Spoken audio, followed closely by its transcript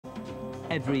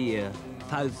Every year,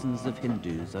 thousands of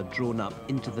Hindus are drawn up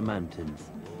into the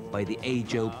mountains by the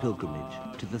age-old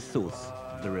pilgrimage to the source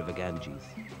of the river Ganges.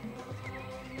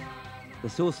 The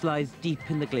source lies deep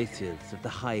in the glaciers of the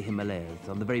high Himalayas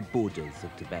on the very borders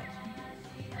of Tibet.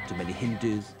 To many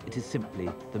Hindus, it is simply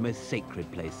the most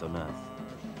sacred place on earth.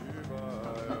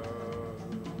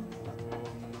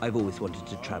 I've always wanted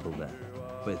to travel there,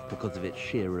 both because of its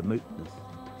sheer remoteness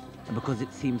and because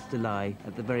it seems to lie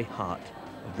at the very heart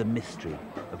of the mystery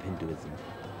of Hinduism.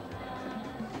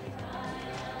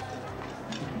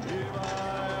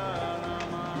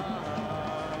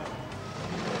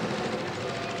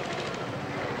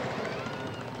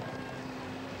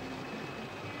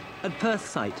 At first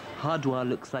sight, Hardwar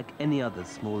looks like any other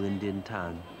small Indian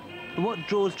town. But what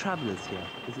draws travellers here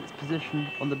is its position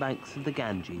on the banks of the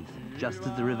Ganges, just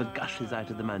as the river gushes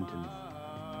out of the mountains.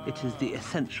 It is the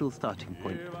essential starting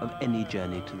point of any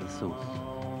journey to the source.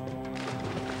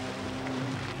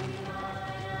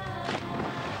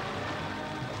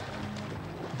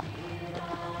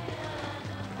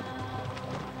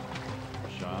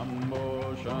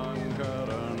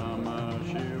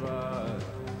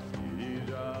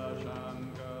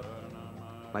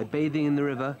 By bathing in the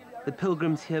river, the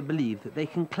pilgrims here believe that they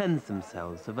can cleanse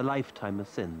themselves of a lifetime of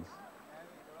sins.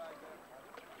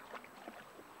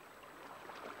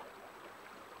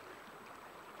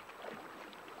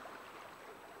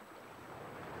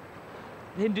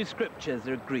 The Hindu scriptures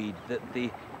are agreed that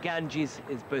the Ganges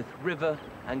is both river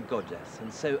and goddess,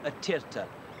 and so a tirtha,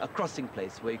 a crossing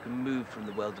place where you can move from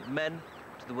the world of men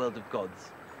to the world of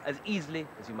gods, as easily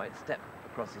as you might step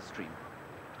across a stream.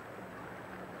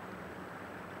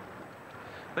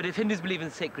 But if Hindus believe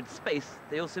in sacred space,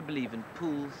 they also believe in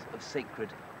pools of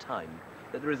sacred time,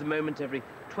 that there is a moment every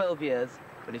 12 years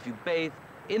when if you bathe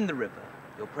in the river,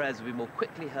 your prayers will be more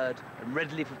quickly heard and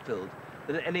readily fulfilled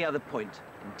than at any other point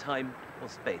in time or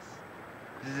space.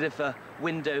 It is as if a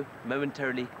window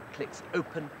momentarily clicks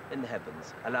open in the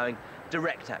heavens, allowing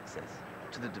direct access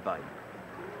to the divine.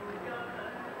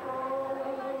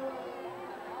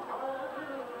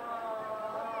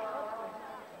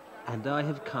 And I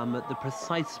have come at the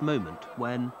precise moment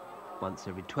when, once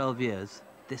every 12 years,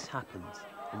 this happens,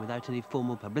 and without any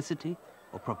formal publicity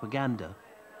or propaganda,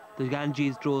 the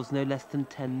Ganges draws no less than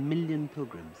 10 million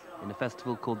pilgrims in a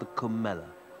festival called the Kumbh Mela,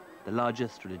 the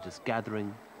largest religious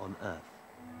gathering on earth.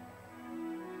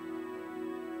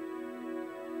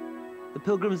 The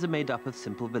pilgrims are made up of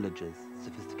simple villagers,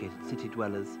 sophisticated city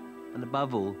dwellers, and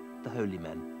above all, the holy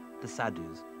men, the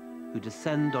sadhus, who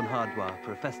descend on Hardwar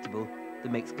for a festival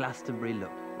that makes Glastonbury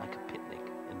look like a picnic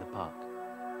in the park.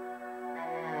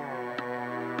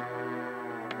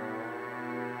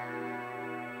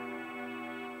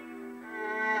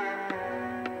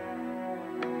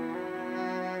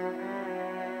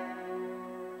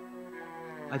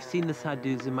 I've seen the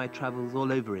sadhus in my travels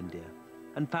all over India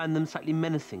and found them slightly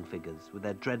menacing figures with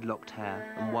their dreadlocked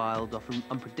hair and wild, often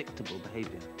unpredictable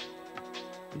behaviour.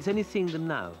 It's only seeing them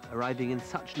now, arriving in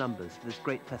such numbers for this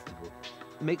great festival,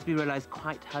 it makes me realise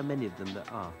quite how many of them there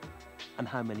are, and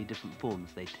how many different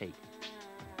forms they take.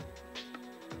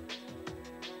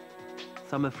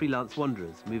 Some are freelance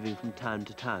wanderers moving from town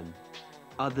to town.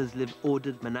 Others live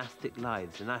ordered monastic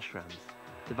lives in ashrams,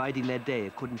 dividing their day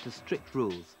according to strict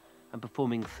rules and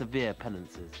performing severe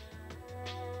penances.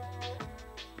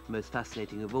 Most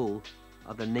fascinating of all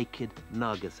are the naked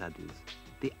Naga sadhus,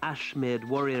 the ash-smeared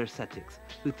warrior ascetics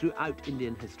who throughout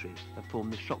Indian history have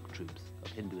formed the shock troops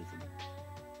of Hinduism.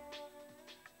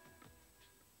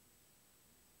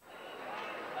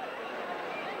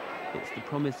 It's the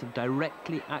promise of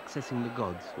directly accessing the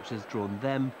gods which has drawn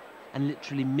them and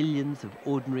literally millions of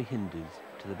ordinary Hindus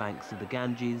to the banks of the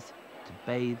Ganges to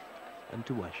bathe and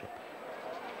to worship.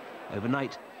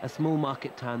 Overnight, a small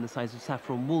market town the size of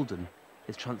Saffron Walden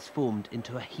is transformed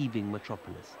into a heaving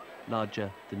metropolis, larger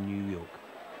than New York.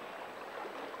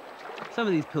 Some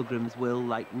of these pilgrims will,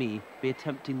 like me, be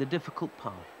attempting the difficult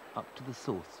path up to the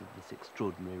source of this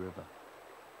extraordinary river.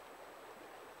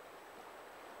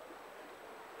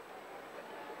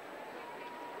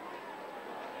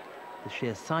 The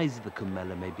sheer size of the Kumbh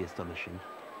Mela may be astonishing,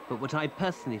 but what I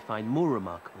personally find more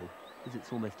remarkable is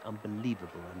its almost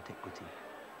unbelievable antiquity.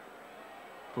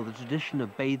 For the tradition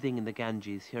of bathing in the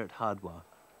Ganges here at Hardwar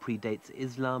predates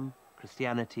Islam,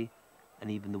 Christianity,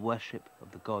 and even the worship of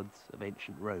the gods of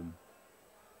ancient Rome.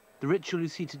 The ritual you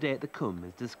see today at the Kumbh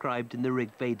is described in the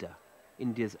Rig Veda,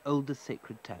 India's oldest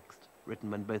sacred text, written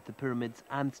when both the pyramids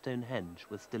and Stonehenge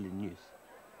were still in use.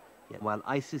 Yet while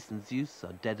Isis and Zeus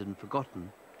are dead and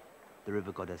forgotten, the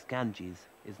river goddess Ganges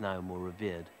is now more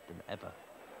revered than ever.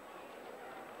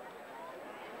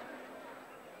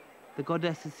 the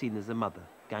goddess is seen as a mother,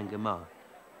 Ganga Ma,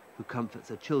 who comforts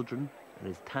her children and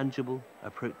is tangible,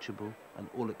 approachable, and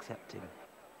all-accepting,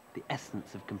 the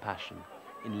essence of compassion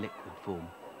in liquid form.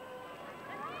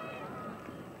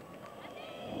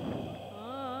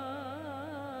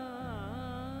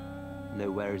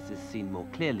 Nowhere is this seen more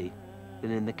clearly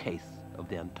than in the case of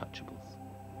the untouchables.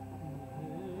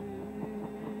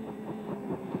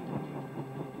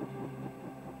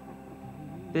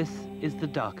 This is the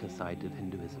darker side of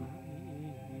Hinduism.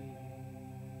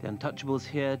 The untouchables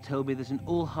here told me that in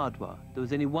all Hardwar there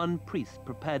was only one priest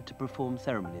prepared to perform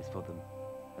ceremonies for them,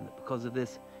 and that because of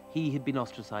this he had been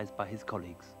ostracized by his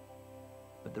colleagues.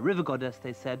 But the river goddess,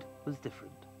 they said, was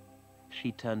different.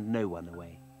 She turned no one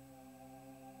away.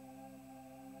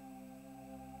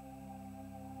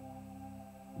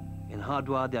 In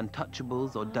Hardwar, the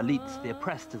untouchables, or Dalits, the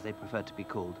oppressed as they prefer to be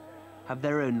called, have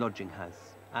their own lodging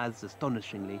house, as,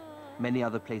 astonishingly, many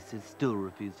other places still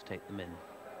refuse to take them in.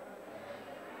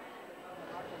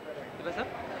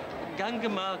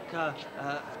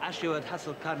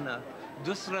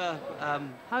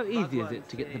 How easy is it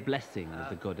to get the blessing of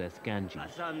the goddess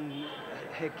Ganges?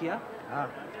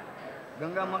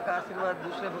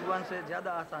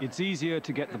 It's easier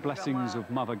to get the blessings of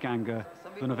Mother Ganga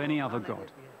than of any other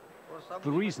god.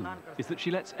 The reason is that she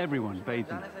lets everyone bathe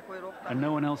in her, and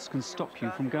no one else can stop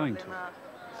you from going to her.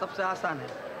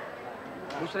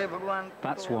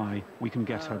 That's why we can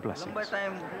get her blessings.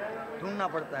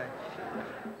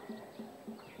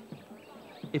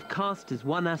 If caste is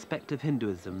one aspect of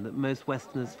Hinduism that most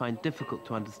Westerners find difficult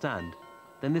to understand,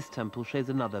 then this temple shows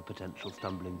another potential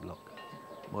stumbling block: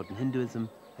 modern Hinduism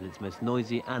at its most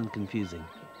noisy and confusing.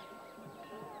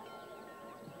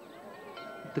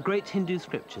 The great Hindu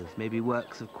scriptures may be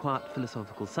works of quiet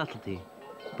philosophical subtlety,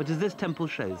 but as this temple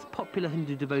shows, popular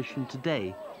Hindu devotion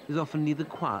today is often neither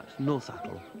quiet nor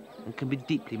subtle, and can be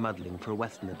deeply muddling for a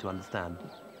Westerner to understand.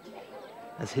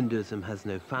 As Hinduism has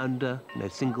no founder, no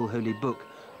single holy book,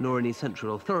 nor any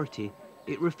central authority,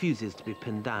 it refuses to be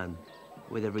pinned down.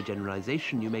 With every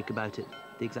generalization you make about it,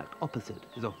 the exact opposite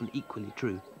is often equally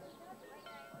true.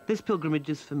 This pilgrimage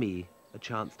is, for me, a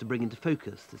chance to bring into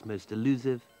focus this most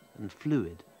elusive and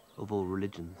fluid of all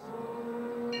religions.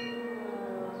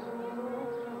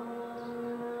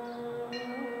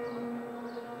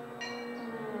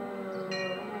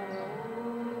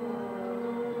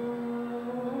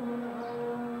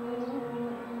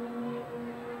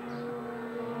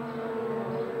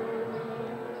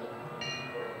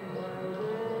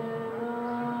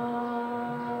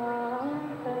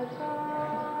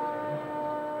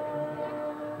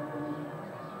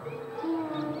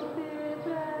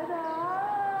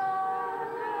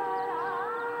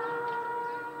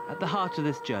 At the heart of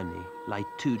this journey lie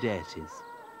two deities,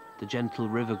 the gentle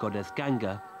river goddess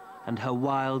Ganga and her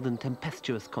wild and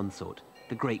tempestuous consort,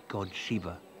 the great god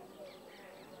Shiva.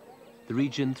 The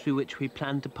region through which we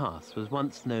planned to pass was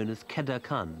once known as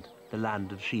Kedarkand, the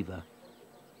land of Shiva.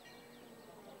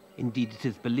 Indeed, it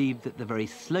is believed that the very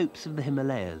slopes of the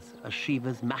Himalayas are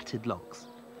Shiva's matted locks,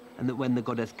 and that when the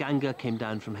goddess Ganga came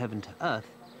down from heaven to earth,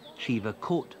 Shiva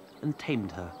caught and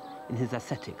tamed her in his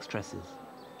ascetic stresses.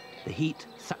 The heat,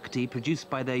 Sakti, produced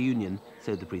by their union,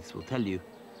 so the priests will tell you,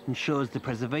 ensures the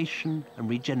preservation and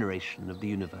regeneration of the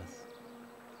universe.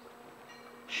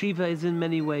 Shiva is in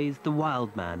many ways the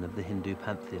wild man of the Hindu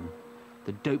pantheon,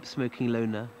 the dope-smoking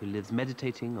loner who lives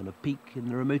meditating on a peak in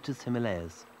the remotest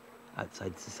Himalayas,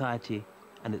 outside society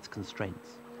and its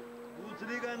constraints.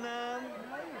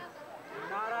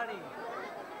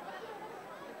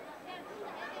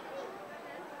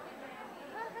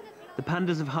 The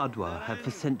Pandas of Hardwar have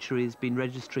for centuries been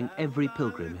registering every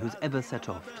pilgrim who's ever set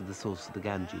off to the source of the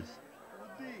Ganges.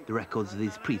 The records of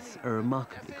these priests are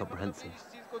remarkably comprehensive.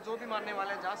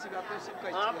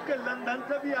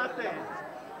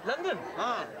 London?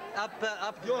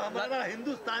 जो हमारा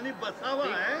हिंदुस्तानी बसा हुआ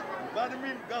है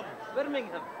Birmingham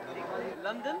Birmingham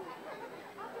London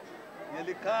ये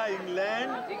लिखा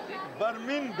England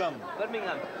Birmingham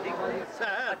Birmingham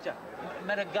अच्छा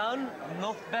मेरा गांव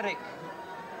नॉर्थ बेरिक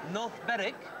नॉर्थ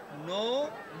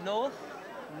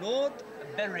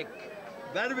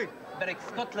बेरिक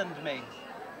स्कॉटलैंड में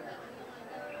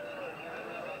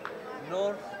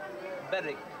नॉर्थ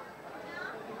बेरिक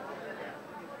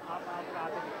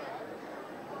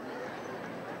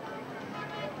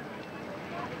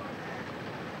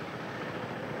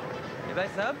भाई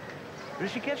साहब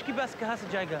ऋषिकेश की बस कहाँ से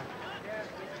जाएगा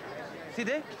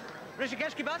सीधे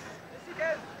ऋषिकेश की बस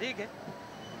ठीक है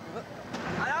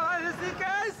आया हुआ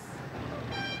ऋषिकेश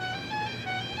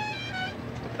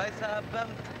भाई साहब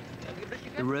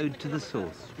The road to the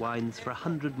source winds for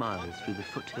 100 miles through the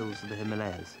foothills of the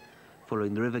Himalayas,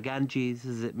 following the river Ganges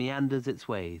as it meanders its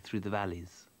way through the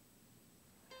valleys.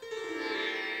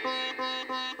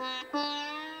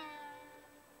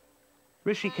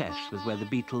 Rishikesh was where the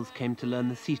Beatles came to learn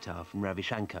the sitar from Ravi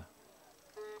Shankar.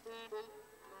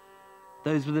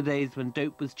 Those were the days when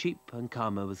dope was cheap and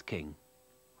karma was king.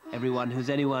 Everyone who's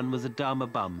anyone was a Dharma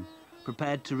bum,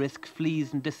 prepared to risk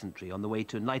fleas and dysentery on the way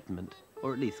to enlightenment,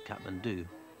 or at least Kathmandu.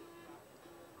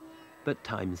 But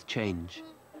times change.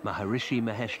 Maharishi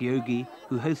Mahesh Yogi,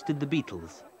 who hosted the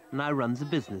Beatles, now runs a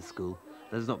business school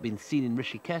that has not been seen in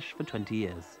Rishikesh for 20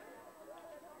 years.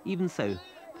 Even so,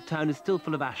 the town is still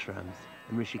full of ashrams,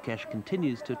 and Rishikesh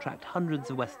continues to attract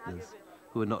hundreds of Westerners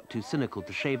who are not too cynical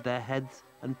to shave their heads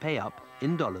and pay up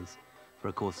in dollars for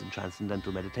a course in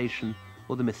transcendental meditation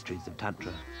or the mysteries of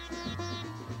Tantra.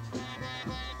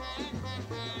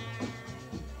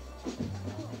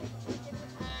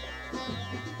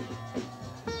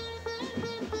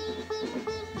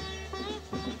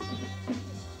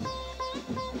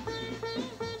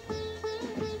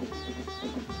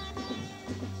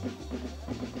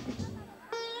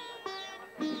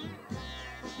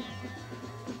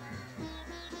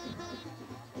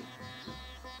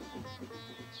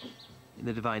 In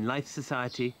the Divine Life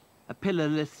Society, a pillar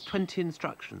lists 20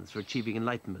 instructions for achieving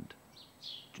enlightenment.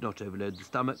 Do not overload the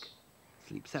stomach,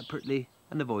 sleep separately,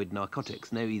 and avoid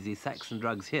narcotics. No easy sex and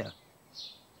drugs here.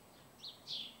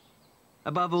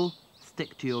 Above all,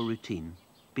 stick to your routine.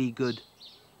 Be good,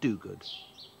 do good.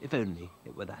 If only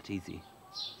it were that easy.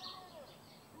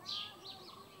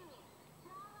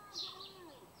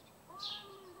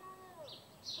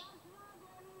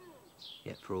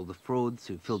 Yet for all the frauds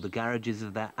who filled the garages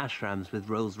of their ashrams with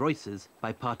Rolls Royces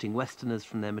by parting Westerners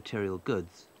from their material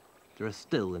goods, there are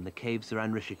still in the caves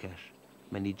around Rishikesh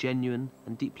many genuine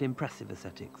and deeply impressive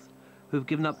ascetics who have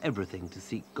given up everything to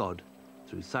seek God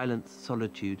through silence,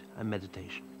 solitude and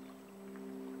meditation.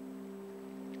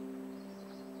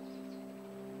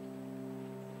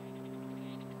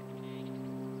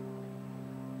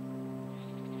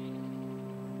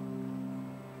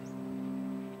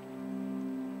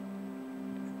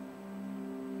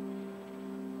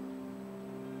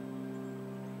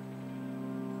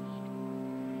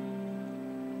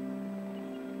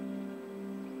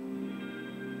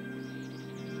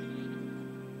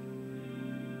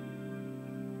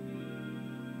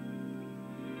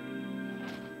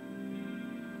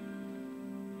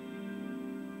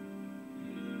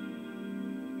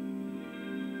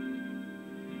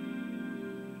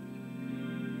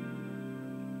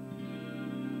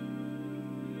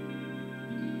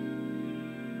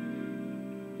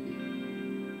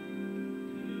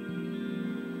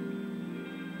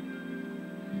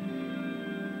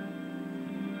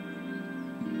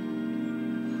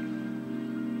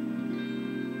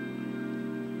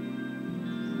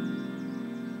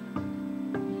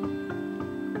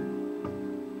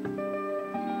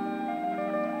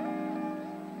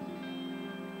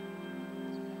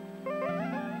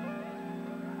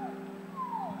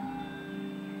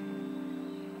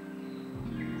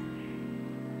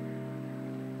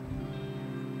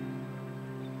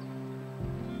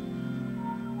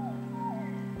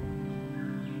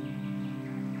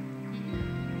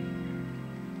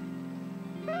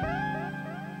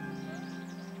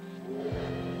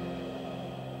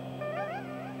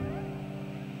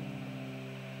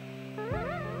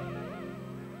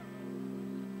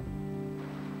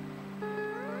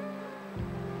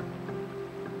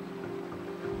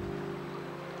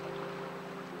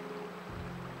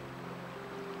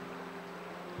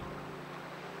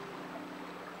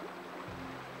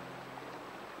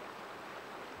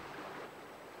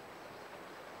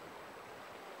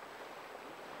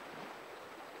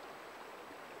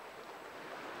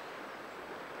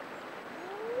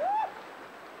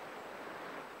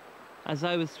 As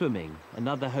I was swimming,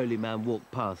 another holy man walked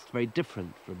past, very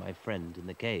different from my friend in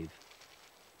the cave.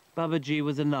 Babaji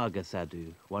was a Naga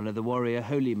sadhu, one of the warrior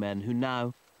holy men who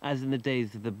now, as in the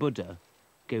days of the Buddha,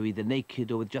 go either naked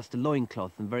or with just a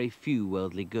loincloth and very few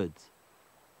worldly goods.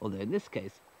 Although in this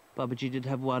case, Babaji did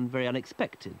have one very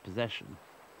unexpected possession.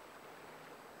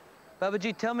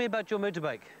 Babaji, tell me about your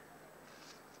motorbike.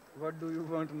 What do you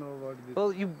want to know about this?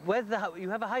 Well, you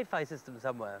have a hi-fi system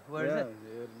somewhere. Where is it?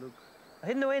 Yeah, here, look.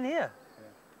 Hidden away in here?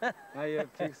 Yeah. I have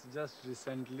fixed just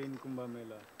recently in Kumbh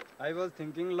Mela. I was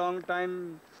thinking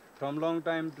from long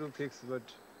time to fix, but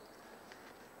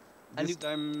this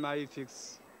time I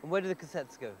fix. And where do the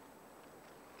cassettes go?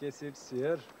 Cassettes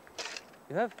here.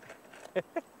 You have?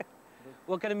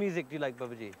 What kind of music do you like,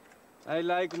 Babaji? I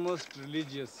like most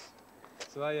religious.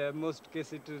 So I have most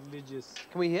cassette religious.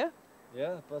 Can we hear?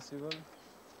 Yeah, possible.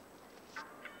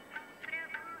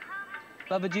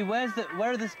 Babaji, where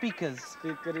are the speakers?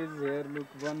 Speaker is here, look,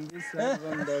 one this side,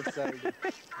 one that side.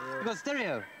 You've got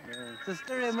stereo? Yeah. It's a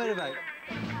stereo motorbike.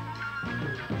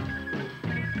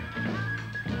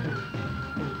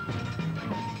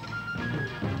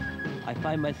 I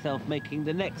find myself making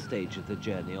the next stage of the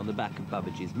journey on the back of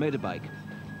Babaji's motorbike,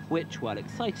 which, while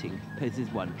exciting, poses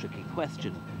one tricky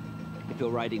question. If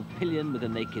you're riding pillion with a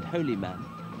naked holy man,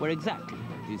 where exactly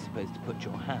are you supposed to put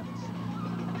your hands?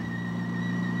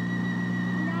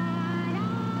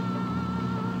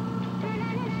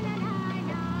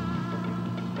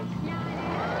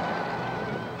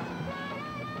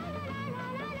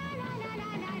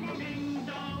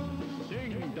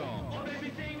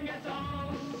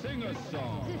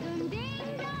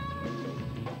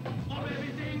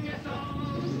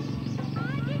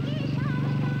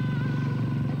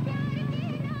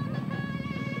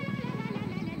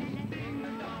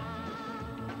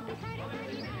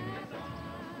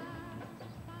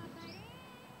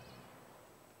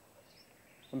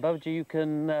 And Babaji, you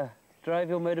can drive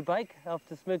your motorbike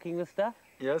after smoking the stuff?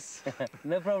 Yes.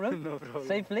 No problem? No problem.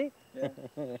 Safely? Yeah.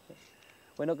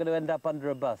 We're not going to end up under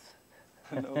a bus.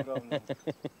 No problem.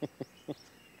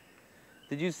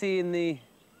 Did you see in the...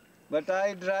 But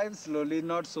I drive slowly,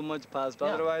 not so much fast. Yeah.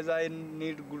 Otherwise, I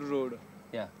need good road.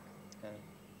 Yeah.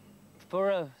 For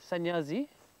a sannyasi,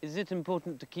 is it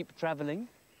important to keep traveling?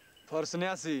 For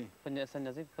sannyasi?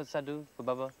 Sannyasi, for sadhu, for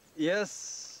Baba?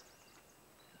 Yes.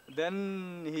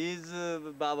 Then he's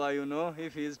Baba, you know,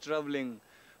 if he's traveling.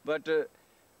 But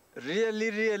really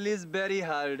is very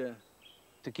hard.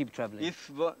 To keep traveling?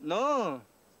 No.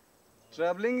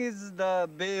 Traveling is the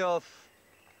way of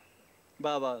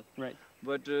Baba. Right.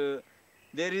 But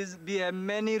we have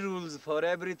many rules for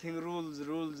everything, rules,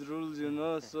 you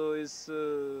know, so it's...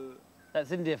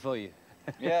 That's India for you.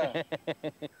 Yeah.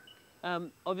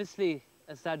 Obviously,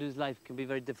 a sadhu's life can be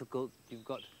very difficult. You've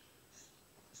got...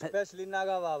 Especially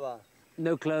Naga Baba.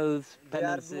 No clothes, They are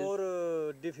penances.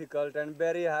 more difficult and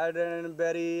very hard and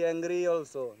very angry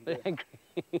also.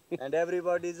 And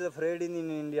everybody is afraid in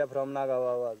India from Naga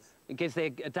Babas. In case they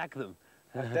attack them.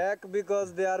 Attack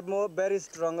because they are very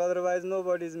strong, otherwise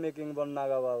nobody is making one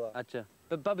Naga Baba. Acha.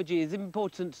 But Babaji, is it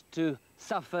important to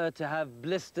suffer, to have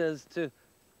blisters, to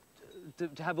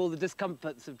have all the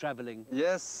discomforts of traveling?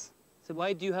 Yes. So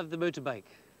why do you have the motorbike?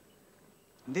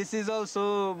 This is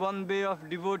also one way of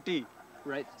devotee.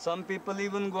 Right. Some people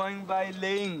even going by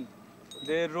laying.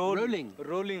 They rolling.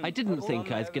 I didn't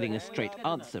think I was getting a straight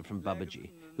answer from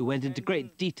Babaji, who went into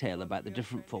great detail about the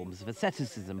different forms of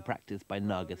asceticism practiced by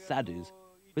Naga sadhus,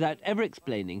 without ever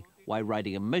explaining why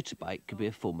riding a motorbike could be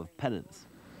a form of penance.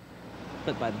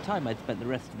 But by the time I'd spent the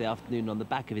rest of the afternoon on the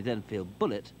back of his Enfield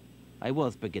Bullet, I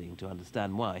was beginning to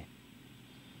understand why.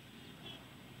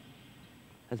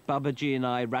 As Babaji and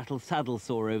I rattle saddle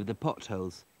sore over the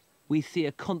potholes, we see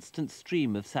a constant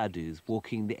stream of sadhus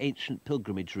walking the ancient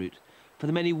pilgrimage route for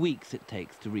the many weeks it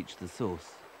takes to reach the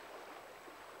source.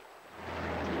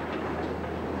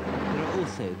 There are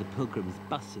also the pilgrims'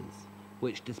 buses,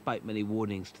 which, despite many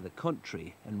warnings to the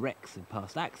contrary and wrecks of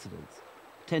past accidents,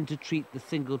 tend to treat the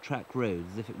single-track road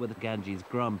as if it were the Ganges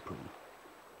Grand Prix.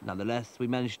 Nonetheless, we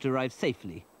managed to arrive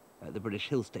safely at the British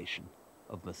hill station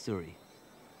of Mussoorie.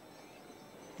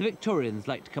 The Victorians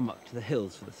liked to come up to the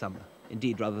hills for the summer,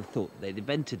 indeed rather thought they'd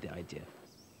invented the idea.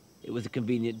 It was a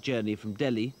convenient journey from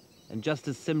Delhi, and just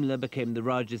as Simla became the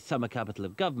Raj's summer capital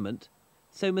of government,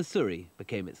 so Mussoorie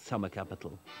became its summer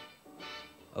capital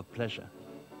of pleasure.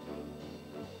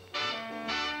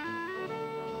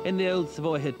 In the old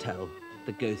Savoy Hotel,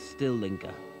 the ghosts still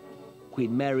linger.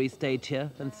 Queen Mary stayed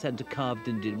here and sent a carved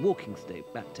Indian walking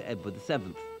stick back to Edward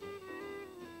VII.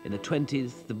 In the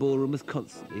 20s, the ballroom was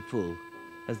constantly full,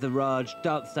 as the Raj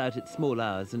danced out its small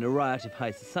hours in a riot of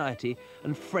high society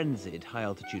and frenzied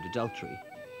high-altitude adultery.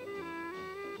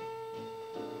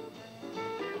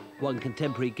 One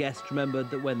contemporary guest remembered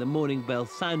that when the morning bell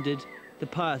sounded, the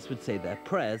pious would say their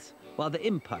prayers, while the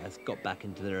impious got back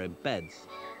into their own beds.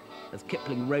 As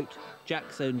Kipling wrote,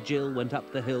 Jack's own Jill went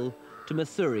up the hill to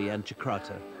Mussoorie and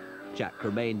Chakrata. Jack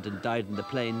remained and died in the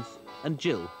plains, and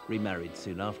Jill remarried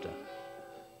soon after.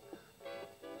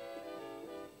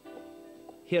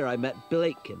 Here I met Bill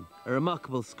Aitken, a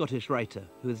remarkable Scottish writer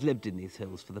who has lived in these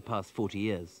hills for the past 40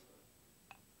 years.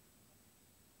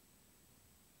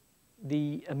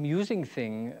 The amusing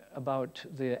thing about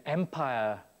the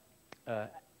empire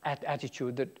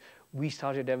attitude that we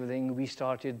started everything, we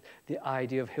started the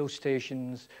idea of hill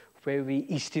stations where we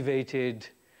estivated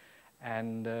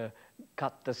and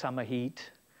cut the summer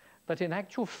heat. But in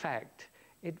actual fact,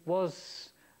 it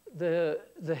was the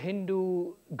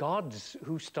Hindu gods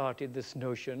who started this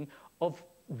notion of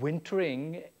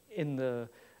wintering in the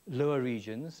lower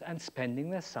regions and spending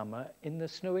their summer in the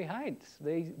snowy heights.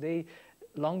 They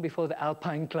long before the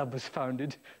Alpine Club was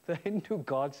founded, the Hindu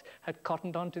gods had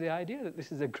cottoned on to the idea that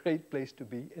this is a great place to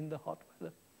be in the hot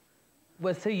weather.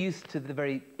 We're so used to the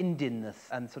very Indianness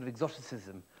and sort of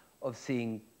exoticism of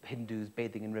seeing Hindus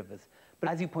bathing in rivers. But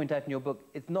as you point out in your book,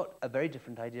 it's not a very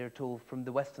different idea at all from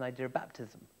the Western idea of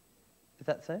baptism. Is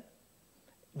that so?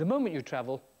 The moment you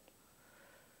travel,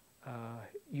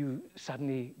 you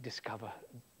suddenly discover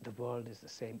the world is the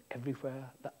same everywhere.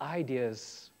 The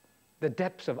ideas, the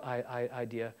depths of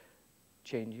idea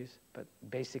changes, but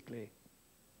basically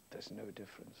there's no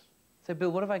difference. So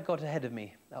Bill, what have I got ahead of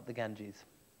me up the Ganges?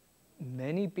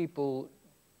 Many people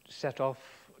set off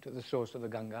to the source of the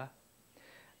Ganga,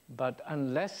 but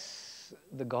unless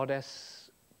the goddess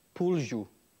pulls you,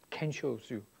 kenshos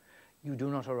you, you do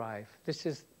not arrive. This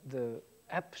is the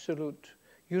absolute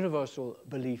universal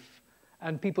belief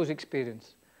and people's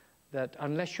experience, that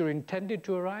unless you're intended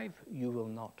to arrive, you will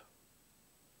not.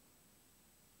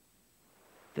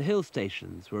 The hill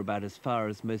stations were about as far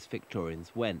as most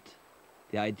Victorians went.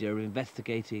 The idea of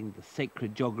investigating the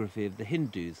sacred geography of the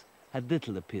Hindus had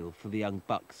little appeal for the young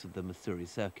bucks of the Mussoorie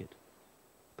circuit.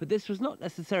 But this was not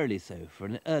necessarily so for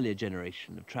an earlier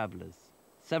generation of travellers,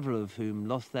 several of whom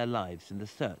lost their lives in the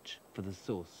search for the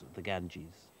source of the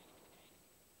Ganges.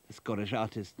 The Scottish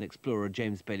artist and explorer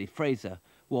James Bailey Fraser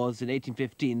was, in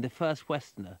 1815, the first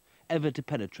Westerner ever to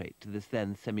penetrate to this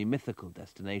then semi-mythical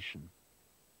destination.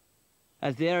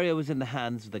 As the area was in the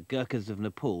hands of the Gurkhas of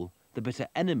Nepal, the bitter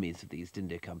enemies of the East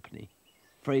India Company,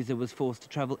 Fraser was forced to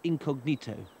travel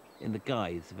incognito in the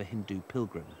guise of a Hindu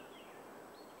pilgrim.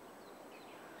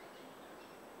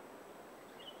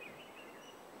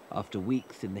 After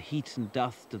weeks in the heat and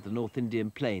dust of the North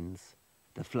Indian plains,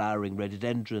 the flowering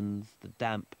rhododendrons, the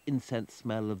damp incense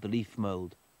smell of the leaf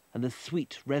mould, and the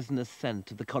sweet resinous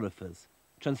scent of the conifers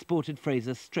transported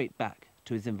Fraser straight back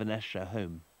to his Inverness-shire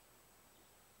home.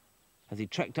 As he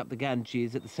trekked up the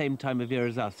Ganges at the same time of year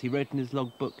as us, he wrote in his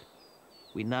logbook,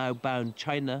 "We now bound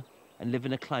China and live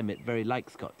in a climate very like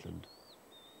Scotland.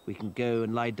 We can go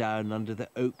and lie down under the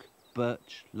oak,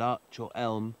 birch, larch or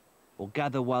elm, or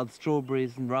gather wild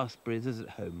strawberries and raspberries as at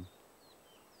home.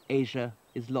 Asia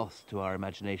is lost to our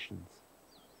imaginations."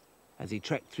 As he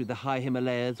trekked through the high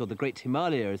Himalayas, or the Great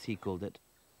Himalaya as he called it,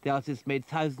 the artist made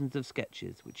thousands of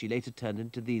sketches which he later turned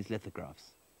into these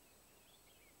lithographs.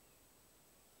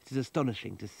 It is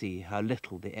astonishing to see how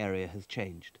little the area has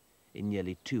changed in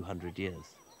nearly 200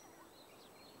 years.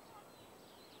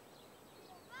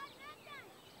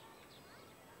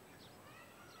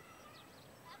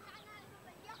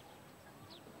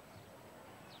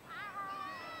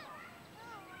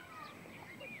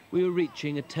 We were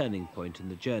reaching a turning point in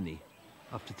the journey.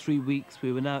 After 3 weeks,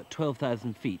 we were now at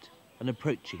 12,000 feet and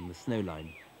approaching the snow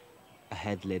line.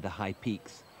 Ahead lay the high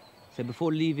peaks, so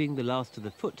before leaving the last of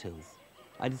the foothills,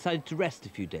 I decided to rest a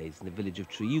few days in the village of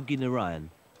Triyugi Narayan,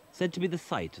 said to be the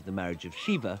site of the marriage of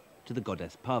Shiva to the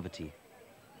goddess Parvati.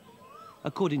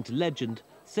 According to legend,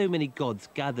 so many gods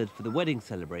gathered for the wedding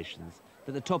celebrations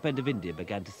that the top end of India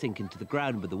began to sink into the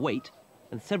ground with the weight,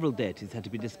 and several deities had to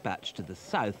be dispatched to the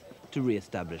south to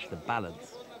re-establish the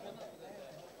balance.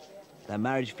 Their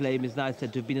marriage flame is now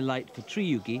said to have been alight for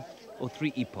Triyugi, or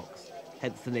 3 epochs,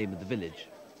 hence the name of the village.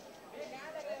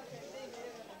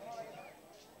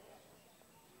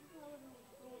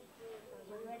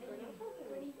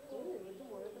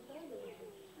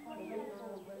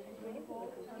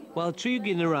 While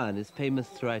Triyugi Narayan is famous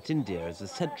throughout India as a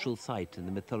central site in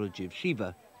the mythology of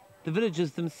Shiva, the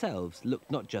villagers themselves look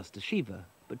not just to Shiva,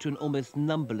 but to an almost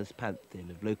numberless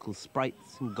pantheon of local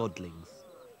sprites and godlings.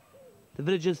 The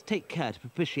villagers take care to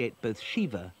propitiate both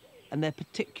Shiva and their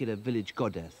particular village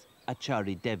goddess,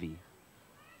 Achari Devi.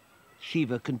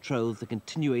 Shiva controls the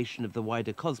continuation of the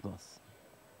wider cosmos,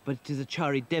 but it is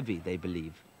Achari Devi, they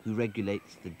believe, who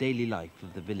regulates the daily life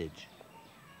of the village.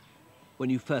 When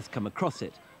you first come across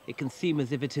it, it can seem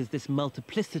as if it is this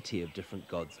multiplicity of different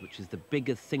gods which is the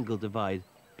biggest single divide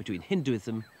between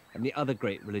Hinduism and the other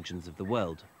great religions of the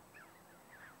world.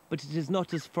 But it is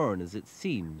not as foreign as it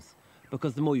seems,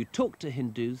 because the more you talk to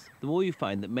Hindus, the more you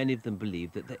find that many of them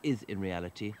believe that there is, in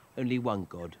reality, only one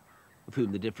God, of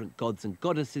whom the different gods and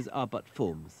goddesses are but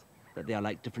forms, that they are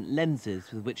like different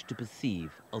lenses with which to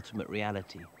perceive ultimate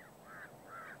reality.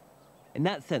 In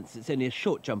that sense, it's only a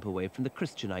short jump away from the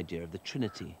Christian idea of the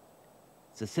Trinity.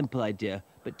 It's a simple idea,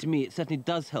 but to me it certainly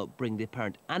does help bring the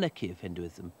apparent anarchy of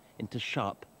Hinduism into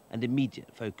sharp and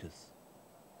immediate focus.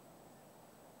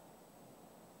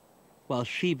 While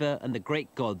Shiva and the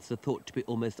great gods are thought to be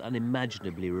almost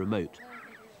unimaginably remote,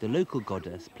 the local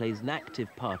goddess plays an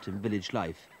active part in village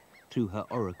life, through her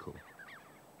oracle.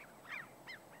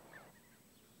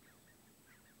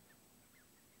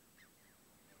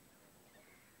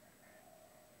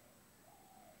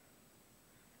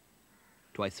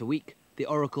 Twice a week, the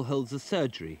oracle holds a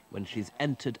surgery when she's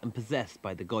entered and possessed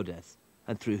by the goddess,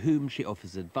 and through whom she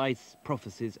offers advice,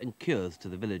 prophecies and cures to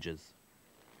the villagers.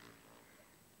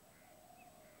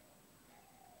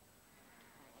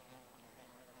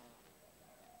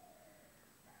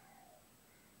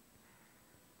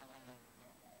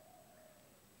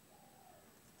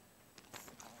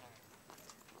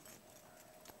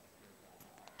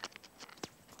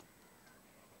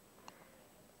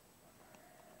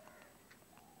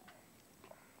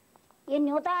 ये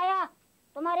न्योता आया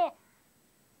तुम्हारे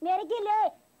मेरे के लिए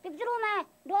पिक्चरों में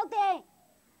डोलते हैं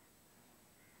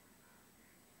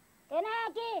कहना है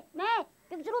कि मैं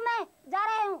पिक्चरों में जा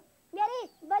रहा हूँ मेरी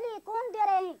बलि कौन दे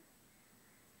रहे हैं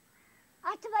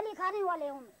अष्ट बलि खाने वाले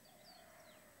हूँ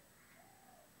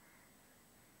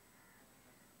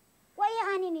कोई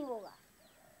हानि नहीं होगा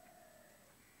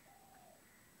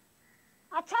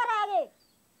अच्छा रहेगा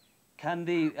Can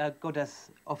the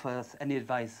goddess offer us any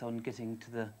advice on getting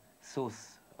to the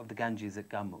source of the Ganges at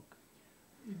Gamuk?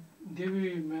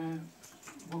 देवी मैं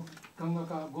वो गंगा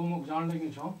का गोमुख जान लगी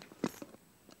छूं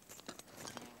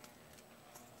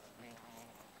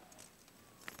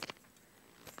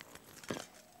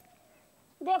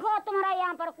देखो तुम्हारा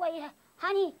यहाँ पर कोई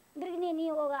हानि बिगड़नी नहीं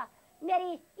होगा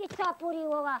मेरी इच्छा पूरी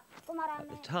होगा तुम्हारा At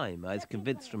the time, I was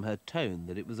convinced from her tone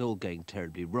that it was all going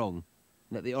terribly wrong,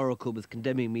 and that the oracle was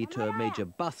condemning me to a major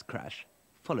bus crash,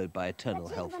 followed by eternal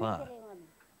hellfire.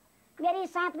 मेरी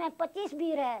साथ में 25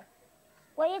 वीर है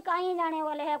कोई कहीं जाने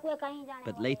वाले है कोई कहीं जाने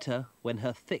But later, when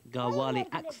her thick Garhwali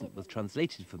accent was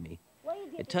translated for me,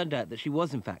 it turned out that she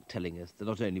was in fact telling us that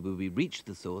not only would we reach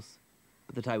the source,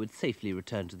 but that I would safely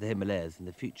return to the Himalayas in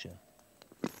the future.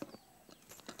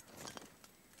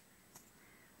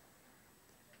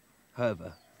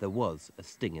 However, there was a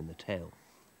sting in the tail.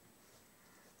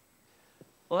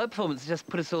 Well, her performance just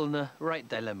put us all in the right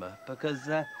dilemma, because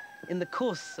in the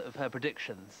course of her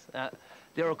predictions,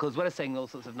 the oracle, as well as saying all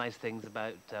sorts of nice things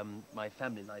about my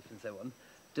family life and so on,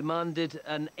 demanded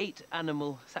an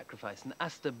 8-animal sacrifice, an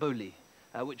Asta Boli,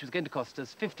 which was going to cost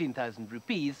us 15,000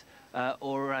 rupees,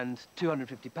 or around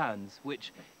 £250,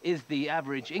 which is the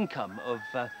average income of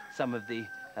some of the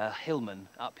hillmen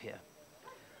up here.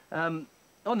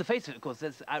 On the face of it, of course,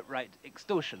 there's outright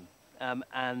extortion,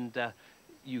 and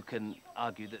you can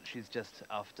argue that she's just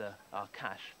after our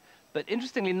cash. But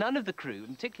interestingly, none of the crew,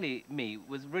 and particularly me,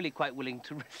 was really quite willing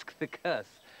to risk the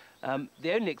curse.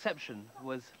 The only exception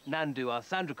was Nandu, our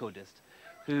sound recordist,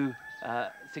 who,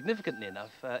 significantly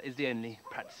enough, is the only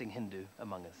practicing Hindu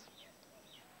among us.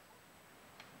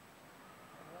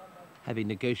 Having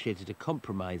negotiated a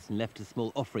compromise and left a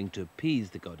small offering to appease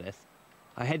the goddess,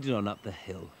 I headed on up the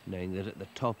hill, knowing that at the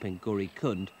top in Gauri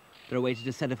Kund there awaited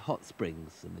a set of hot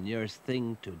springs and the nearest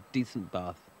thing to a decent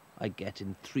bath I'd get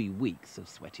in 3 weeks of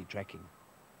sweaty trekking.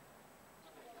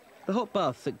 The hot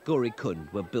baths at Gauri Kund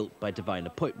were built by divine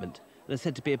appointment and are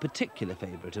said to be a particular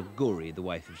favourite of Gauri, the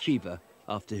wife of Shiva,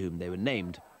 after whom they were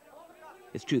named.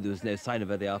 It's true there was no sign of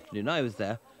her the afternoon I was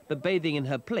there, but bathing in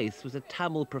her place was a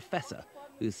Tamil professor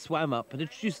who swam up and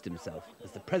introduced himself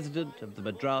as the president of the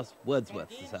Madras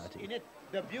Wordsworth Society. In it,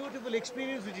 the beautiful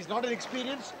experience, which is not an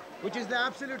experience, which is the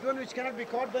absolute one, which cannot be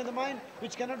caught by the mind,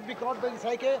 which cannot be caught by the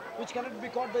psyche, which cannot be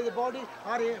caught by the body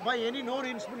or by any known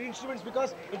instruments,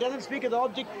 because it doesn't speak of the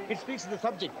object, it speaks of the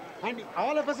subject. And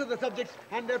all of us are the subjects,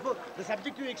 and therefore the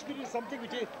subject to experience something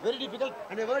which is very difficult,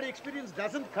 and the word experience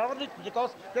doesn't cover it,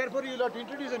 because therefore you will have to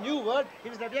introduce a new word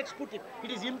instead of exput it.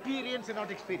 It is experience and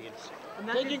not experience.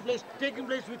 Taking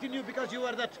place within you, because you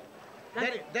are that.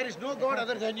 There is no God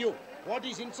other than you. What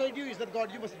is inside you is that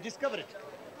God. You must discover it.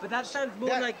 But that sounds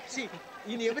more like... See,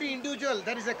 in every individual,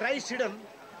 there is a Christ hidden,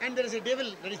 and there is a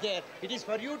devil that is there. It is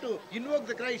for you to invoke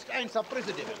the Christ and suppress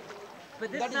the devil.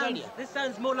 But this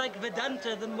sounds more like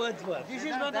Vedanta than Wordsworth. This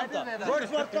is Vedanta.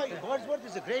 Wordsworth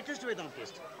is the greatest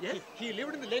Vedantist. Yes? He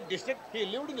lived in the Lake District.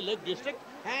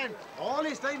 And all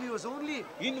his time he was only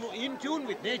in tune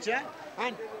with nature.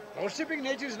 And worshipping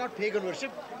nature is not pagan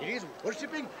worship. It is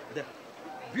worshipping the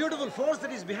beautiful force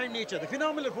that is behind nature, the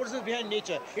phenomenal forces behind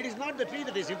nature. It is not the tree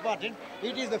that is important.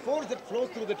 It is the force that flows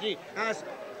through the tree. As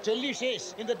Shelley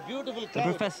says in that beautiful cloud.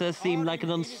 The professor seemed like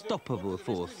an unstoppable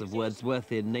force of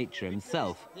Wordsworthian nature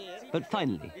himself. But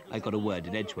finally, I got a word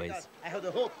in edgeways. I have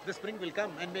the hope the spring will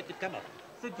come and make it come up.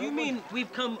 So do you mean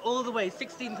we've come all the way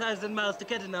 16,000 miles to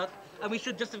Kedarnath and we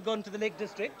should just have gone to the Lake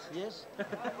District? Yes.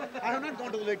 I have not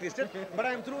gone to the Lake District, but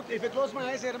I am through. If I close my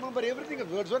eyes, I remember everything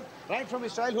of Wordsworth, right from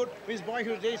his childhood, his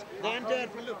boyhood days, the entire...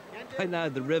 By now,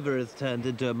 the river has turned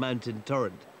into a mountain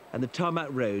torrent, and the tarmac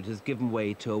road has given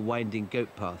way to a winding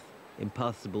goat path,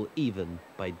 impassable even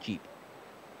by jeep.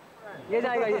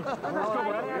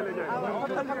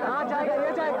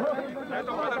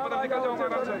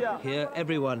 Here,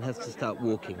 everyone has to start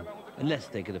walking, unless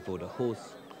they can afford a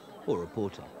horse or a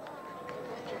porter.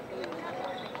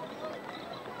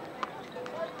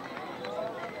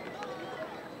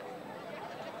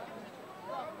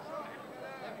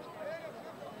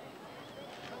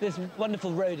 This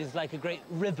wonderful road is like a great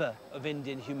river of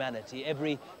Indian humanity.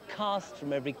 Every caste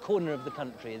from every corner of the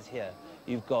country is here.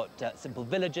 You've got simple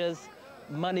villagers,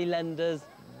 moneylenders,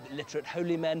 literate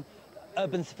holy men,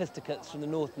 urban sophisticates from the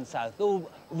north and south, all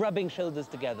rubbing shoulders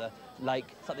together like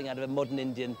something out of a modern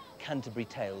Indian Canterbury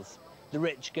Tales. The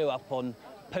rich go up on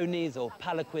ponies or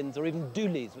palanquins or even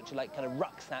doolies, which are like kind of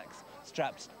rucksacks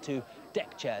strapped to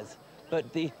deck chairs.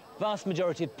 But the vast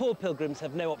majority of poor pilgrims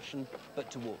have no option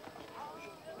but to walk.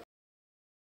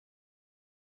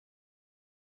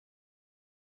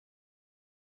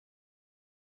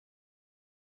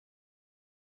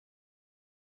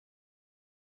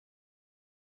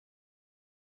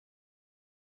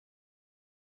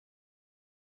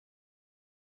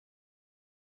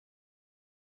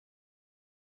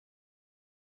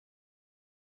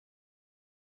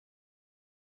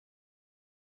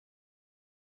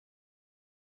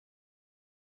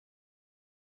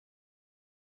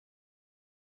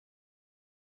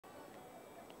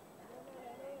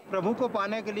 प्रभु को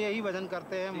पाने के लिए ही भजन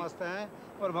करते हैं, मस्त हैं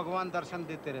और भगवान दर्शन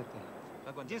देते रहते हैं.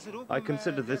 I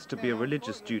consider this to be a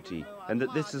religious duty and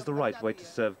that this is the right way to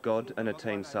serve God and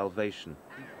attain salvation.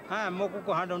 I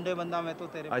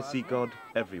see God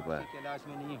everywhere.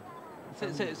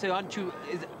 So aren't you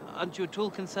at all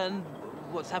concerned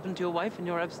what's happened to your wife in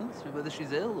your absence? Whether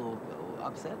she's ill or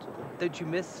upset? Don't you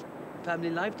miss family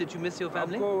life? Did you miss your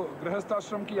family?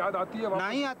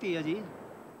 नहीं आती है जी.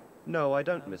 No, I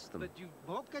don't miss them.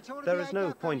 There is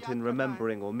no point in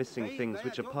remembering or missing things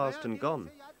which are past and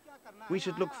gone. We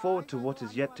should look forward to what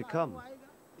is yet to come.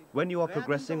 When you are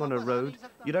progressing on a road,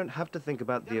 you don't have to think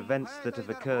about the events that have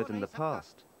occurred in the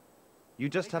past. You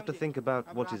just have to think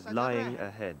about what is lying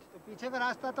ahead. पीछे का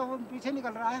रास्ता तो वो पीछे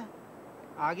निकल रहा है.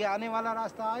 आगे आने वाला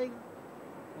रास्ता आएगा.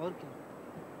 और क्या?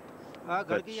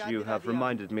 But you have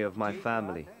reminded me of my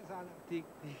family.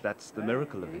 That's the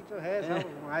miracle of it.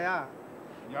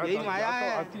 यही माया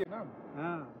है.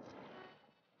 हाँ.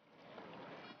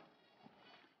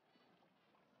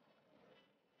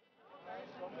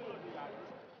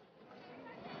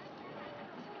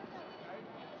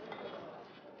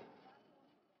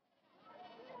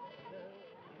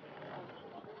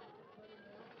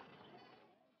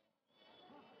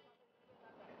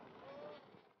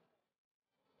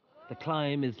 The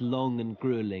climb is long and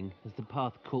grueling as the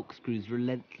path corkscrews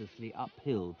relentlessly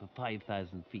uphill for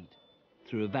 5,000 feet,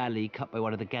 through a valley cut by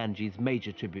one of the Ganges'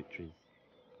 major tributaries.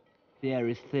 The air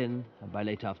is thin, and by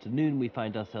late afternoon we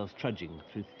find ourselves trudging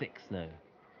through thick snow.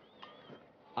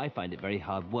 I find it very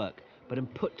hard work, but am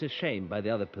put to shame by the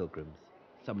other pilgrims.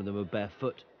 Some of them are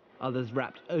barefoot, others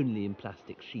wrapped only in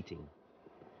plastic sheeting.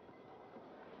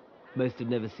 Most have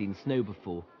never seen snow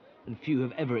before, and few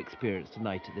have ever experienced a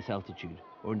night at this altitude,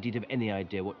 or indeed have any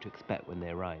idea what to expect when they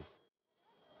arrive.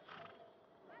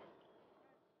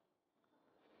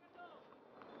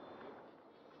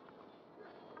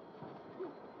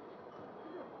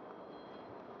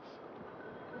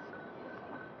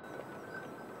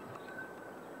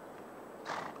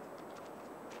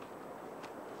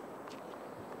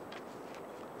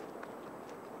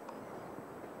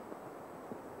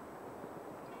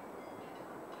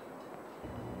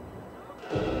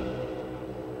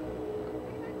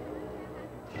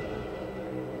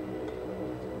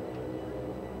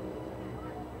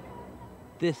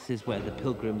 This is where the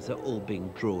pilgrims are all being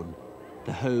drawn,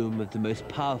 the home of the most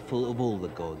powerful of all the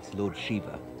gods, Lord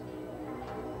Shiva.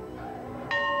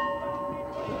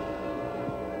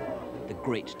 The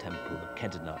great temple of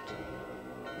Kedarnath.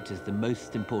 It is the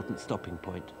most important stopping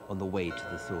point on the way to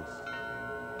the source.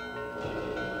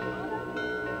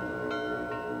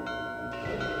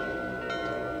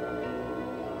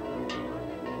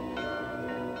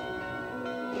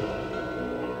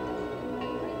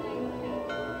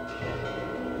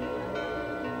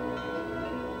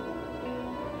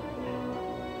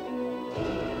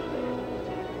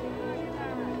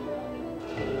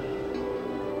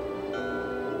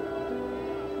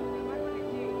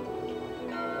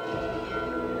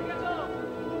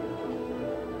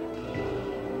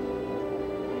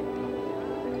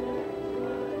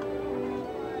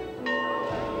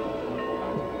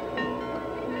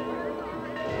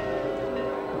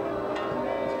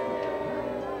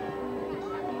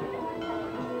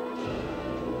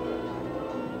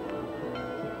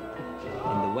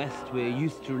 West, we're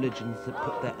used to religions that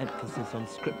put their emphasis on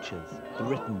scriptures, the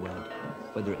written word,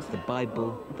 whether it's the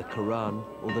Bible, the Quran,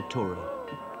 or the Torah.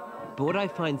 But what I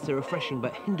find so refreshing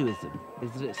about Hinduism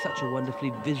is that it's such a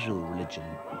wonderfully visual religion.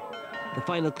 The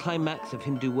final climax of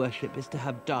Hindu worship is to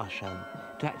have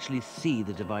darshan, to actually see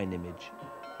the divine image.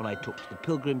 When I talk to the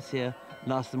pilgrims here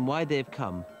and ask them why they've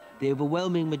come, the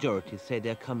overwhelming majority say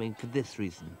they're coming for this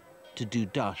reason, to do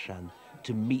darshan,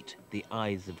 to meet the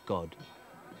eyes of God.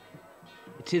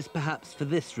 It is perhaps for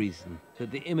this reason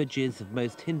that the images of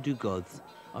most Hindu gods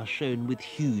are shown with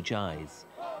huge eyes.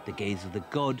 The gaze of the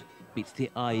god meets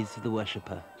the eyes of the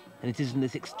worshipper, and it is in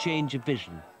this exchange of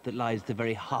vision that lies the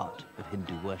very heart of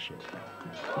Hindu worship.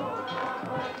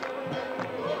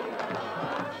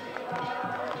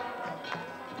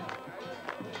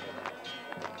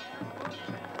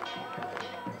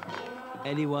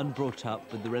 Anyone brought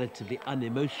up with the relatively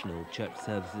unemotional church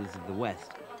services of the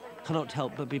West cannot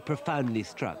help but be profoundly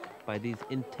struck by these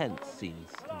intense scenes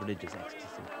of religious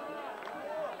ecstasy.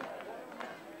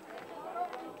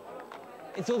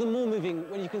 It's all the more moving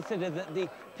when you consider that the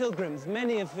pilgrims,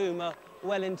 many of whom are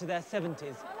well into their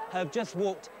 70s, have just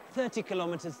walked 30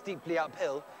 kilometers steeply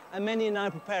uphill, and many are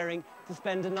now preparing to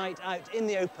spend a night out in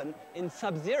the open in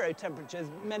sub-zero temperatures,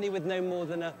 many with no more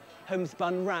than a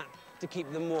homespun wrap to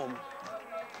keep them warm.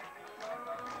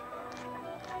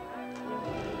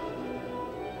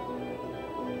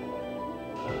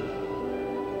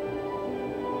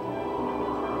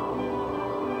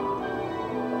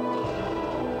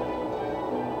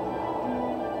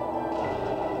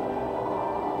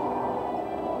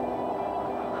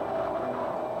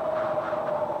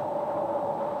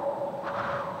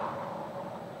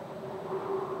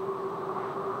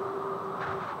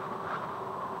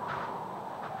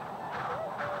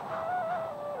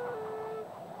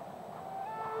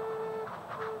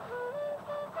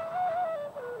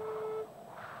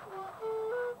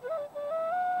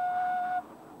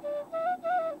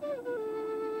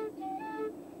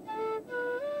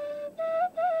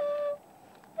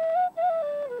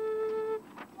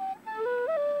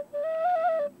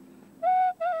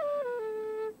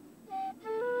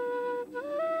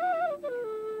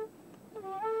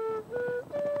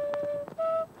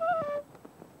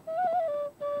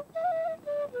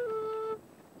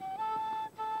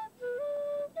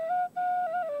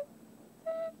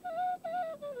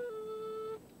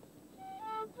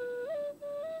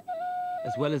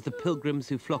 As well as the pilgrims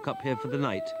who flock up here for the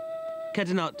night,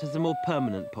 Kedarnath has a more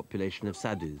permanent population of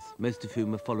sadhus, most of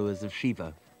whom are followers of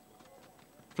Shiva.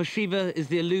 For Shiva is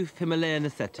the aloof Himalayan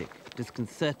ascetic,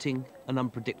 disconcerting and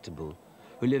unpredictable,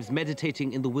 who lives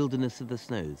meditating in the wilderness of the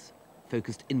snows,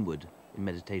 focused inward in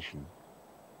meditation.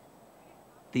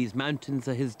 These mountains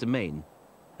are his domain,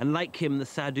 and like him, the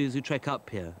sadhus who trek up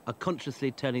here are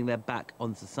consciously turning their back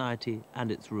on society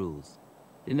and its rules,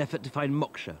 in an effort to find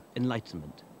moksha,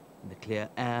 enlightenment, in the clear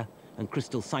air and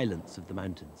crystal silence of the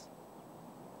mountains.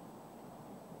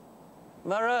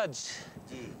 Maharaj,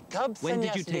 when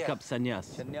did you take up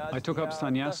sannyas? I took up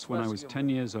sannyas when I was 10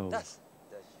 years old.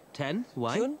 10?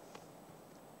 Why?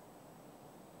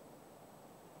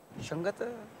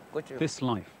 This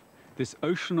life, this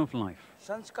ocean of life.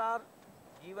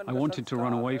 I wanted to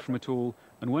run away from it all,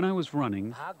 and when I was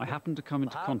running, I happened to come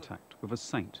into contact with a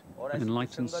saint, an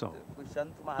enlightened soul,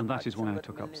 and that is why I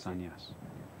took up sannyas.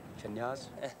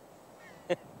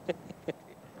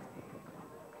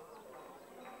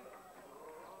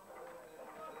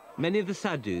 Many of the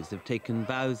sadhus have taken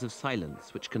vows of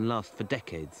silence which can last for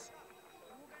decades.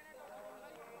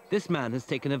 This man has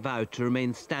taken a vow to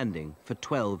remain standing for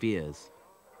 12 years.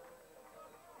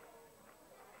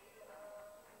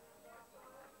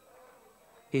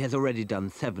 He has already done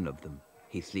 7 of them.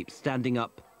 He sleeps standing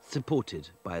up,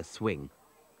 supported by a swing.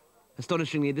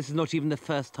 Astonishingly, this is not even the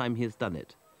first time he has done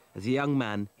it. As a young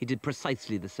man, he did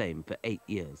precisely the same for 8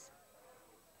 years.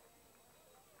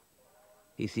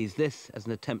 He sees this as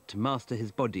an attempt to master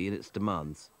his body and its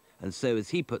demands, and so, as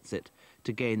he puts it,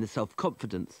 to gain the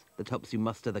self-confidence that helps you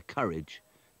muster the courage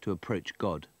to approach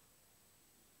God.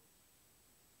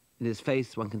 In his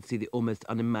face, one can see the almost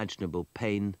unimaginable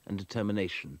pain and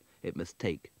determination it must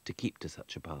take to keep to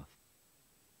such a path.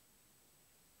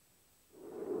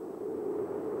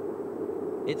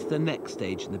 It's the next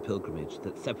stage in the pilgrimage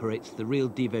that separates the real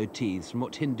devotees from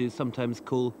what Hindus sometimes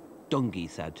call dongi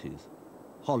sadhus,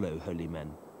 hollow holy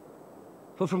men.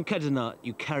 For from Kedarnath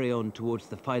you carry on towards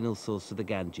the final source of the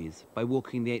Ganges by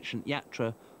walking the ancient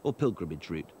yatra or pilgrimage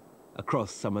route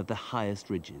across some of the highest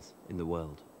ridges in the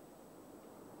world.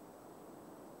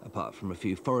 Apart from a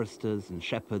few foresters and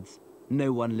shepherds,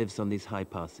 no one lives on these high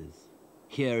passes.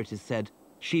 Here, it is said,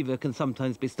 Shiva can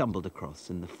sometimes be stumbled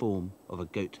across in the form of a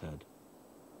goat herd.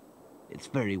 It's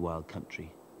very wild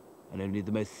country, and only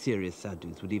the most serious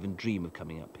sadhus would even dream of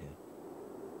coming up here.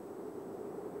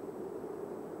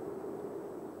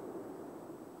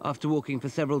 After walking for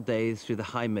several days through the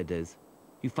high meadows,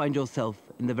 you find yourself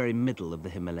in the very middle of the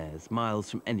Himalayas, miles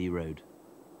from any road.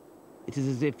 It is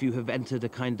as if you have entered a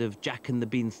kind of Jack and the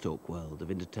Beanstalk world of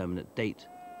indeterminate date,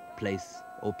 place,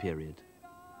 or period.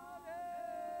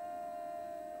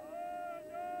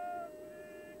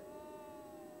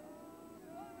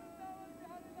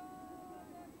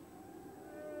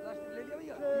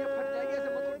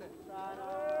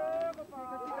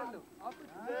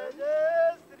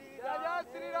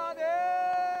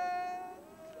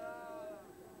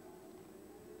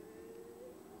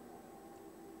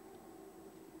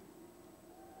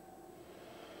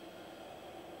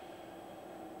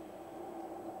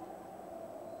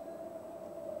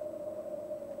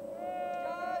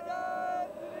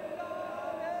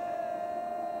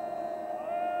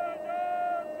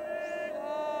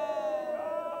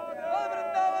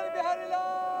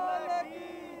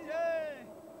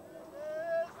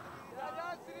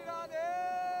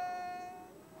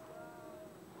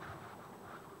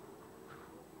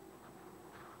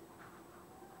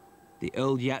 The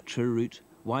old Yatra route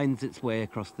winds its way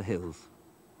across the hills.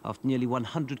 After nearly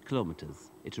 100 kilometers,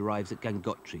 it arrives at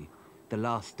Gangotri, the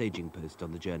last staging post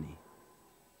on the journey.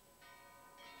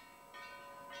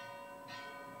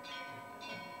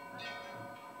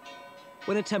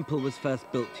 When a temple was first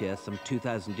built here some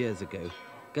 2,000 years ago,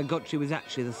 Gangotri was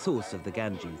actually the source of the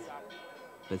Ganges.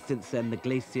 But since then, the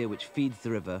glacier which feeds the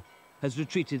river has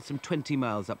retreated some 20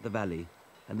 miles up the valley,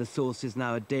 and the source is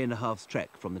now a day-and-a-half's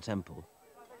trek from the temple.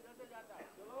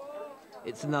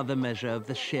 It's another measure of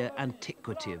the sheer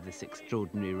antiquity of this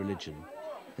extraordinary religion,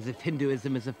 as if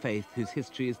Hinduism is a faith whose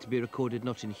history is to be recorded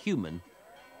not in human,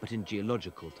 but in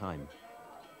geological time.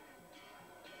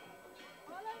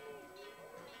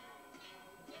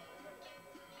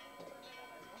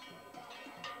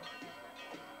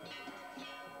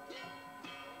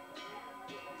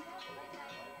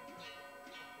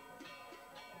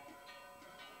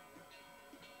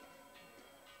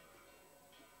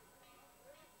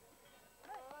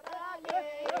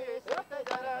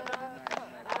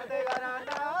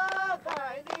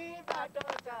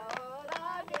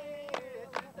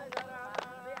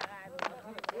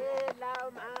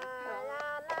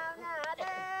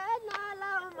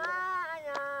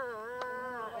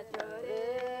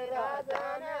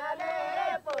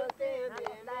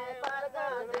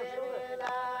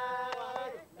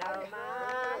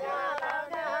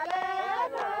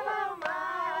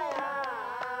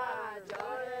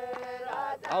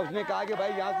 उसने कहा कि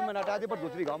भाई यहाँ से मैं हटा दे पर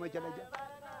दूसरी गांव में चले जाए।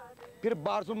 फिर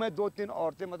बारसों में 2-3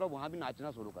 औरतें मतलब वहाँ भी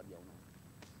नाचना शुरू कर दिया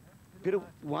उन्होंने। फिर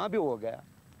वहाँ भी हो गया।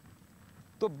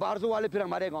 तो बारसों वाले फिर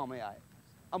हमारे गांव में आए।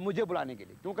 अब मुझे बुलाने के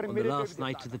लिए। On the last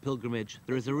night of the pilgrimage,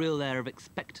 there is a real air of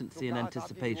expectancy and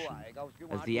anticipation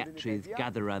as the Yatris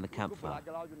gather around the campfire.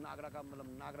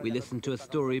 We listen to a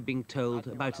story being told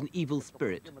about an evil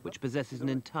spirit which possesses an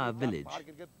entire village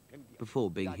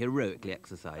before being heroically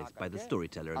exorcised by the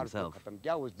storyteller himself.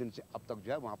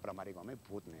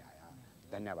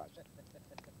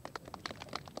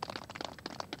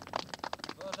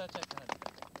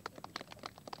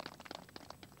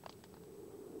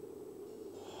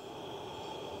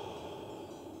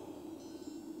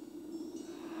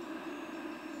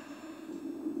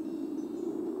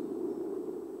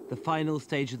 The final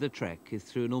stage of the trek is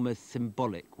through an almost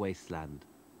symbolic wasteland,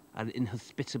 an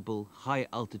inhospitable,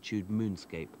 high-altitude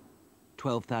moonscape,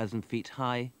 12,000 feet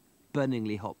high,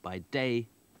 burningly hot by day,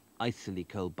 icily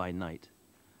cold by night,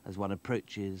 as one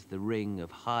approaches the ring of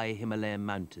high Himalayan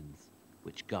mountains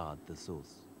which guard the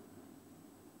source.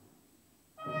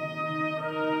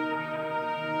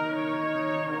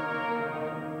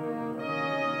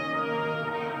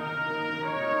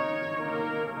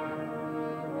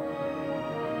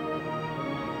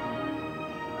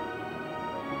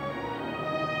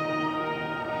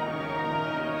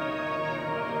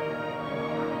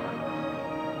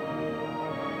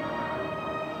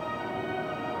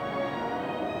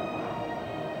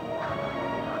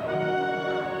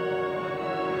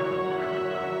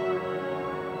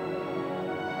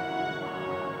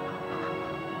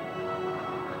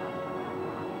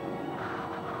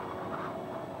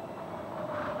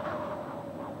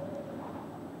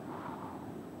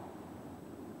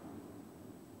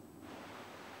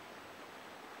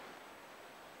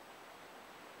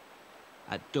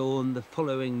 At dawn the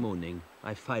following morning,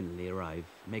 I finally arrive,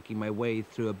 making my way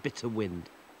through a bitter wind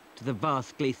to the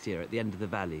vast glacier at the end of the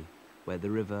valley, where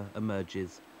the river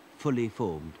emerges fully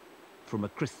formed from a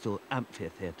crystal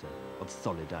amphitheatre of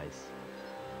solid ice.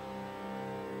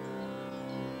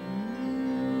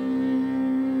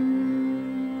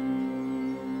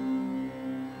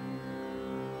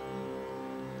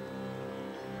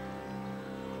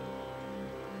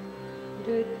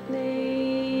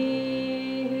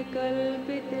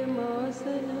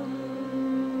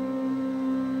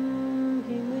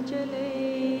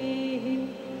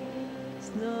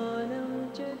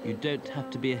 You don't have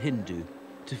to be a Hindu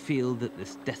to feel that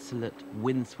this desolate,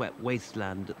 windswept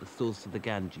wasteland at the source of the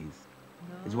Ganges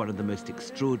is one of the most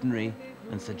extraordinary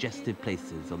and suggestive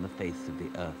places on the face of the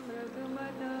earth.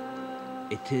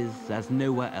 It is, as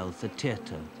nowhere else, a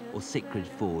tirtha, or sacred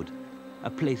ford, a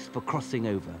place for crossing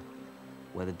over,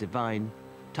 where the divine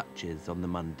touches on the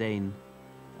mundane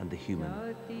and the human.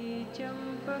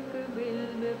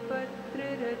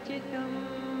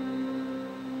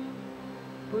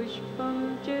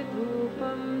 पुष्पं च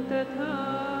धूपं तथा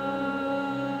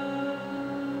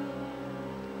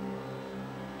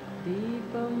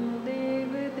दीपं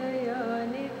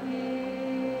देवदयानिधे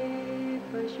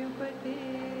पशुपते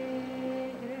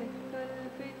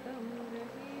हृत्कल्पितं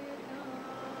गृहीयताम्.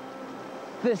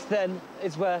 This then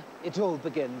is where it all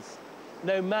begins.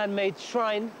 No man-made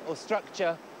shrine or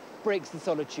structure breaks the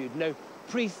solitude. No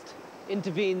priest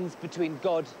intervenes between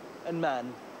God and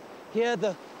man. Here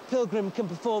the pilgrim can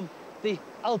perform the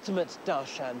ultimate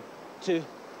darshan, to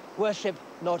worship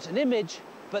not an image,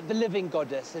 but the living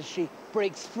goddess as she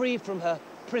breaks free from her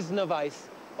prison of ice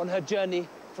on her journey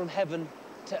from heaven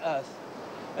to earth.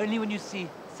 Only when you see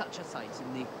such a sight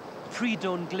in the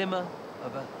pre-dawn glimmer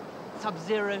of a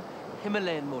sub-zero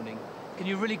Himalayan morning can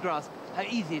you really grasp how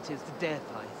easy it is to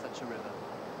deify such a river.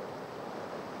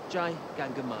 Jai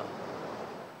Ganga Ma.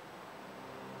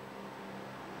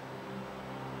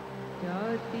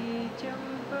 जाति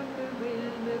चंपक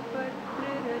बिल्व पत्र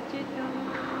रचितं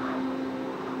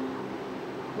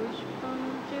पुष्पं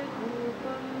च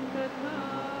धूपं तथा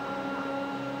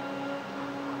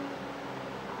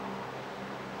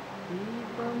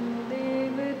दीपं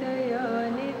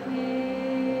देवदयानिधे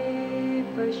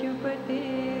पशुपते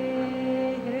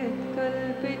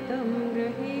हृत्कल्पितं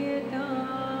गृहीयताम्.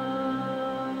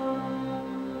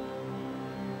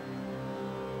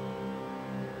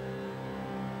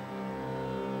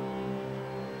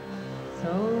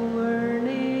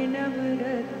 सौवर्णेन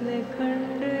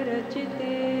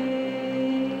नवरत्नखण्डरचिते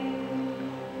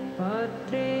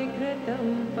पात्रे घृतं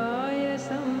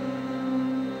पायसम्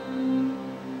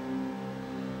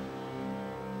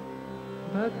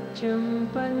भक्ष्यं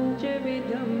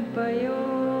पञ्चविधं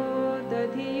पयोदधियुतं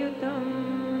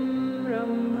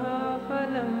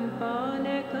रम्भाफलं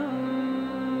पानकम्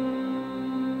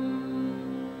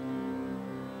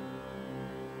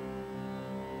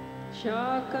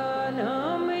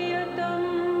शाकानां यतं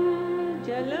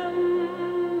जलं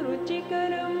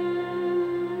रुचिकरं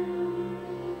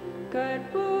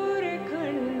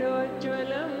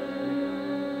कर्पूरखण्डोज्ज्वलम्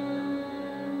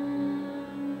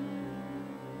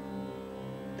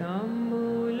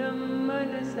ताम्बूलं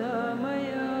मनसा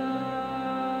मया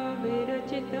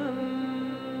विरचितम्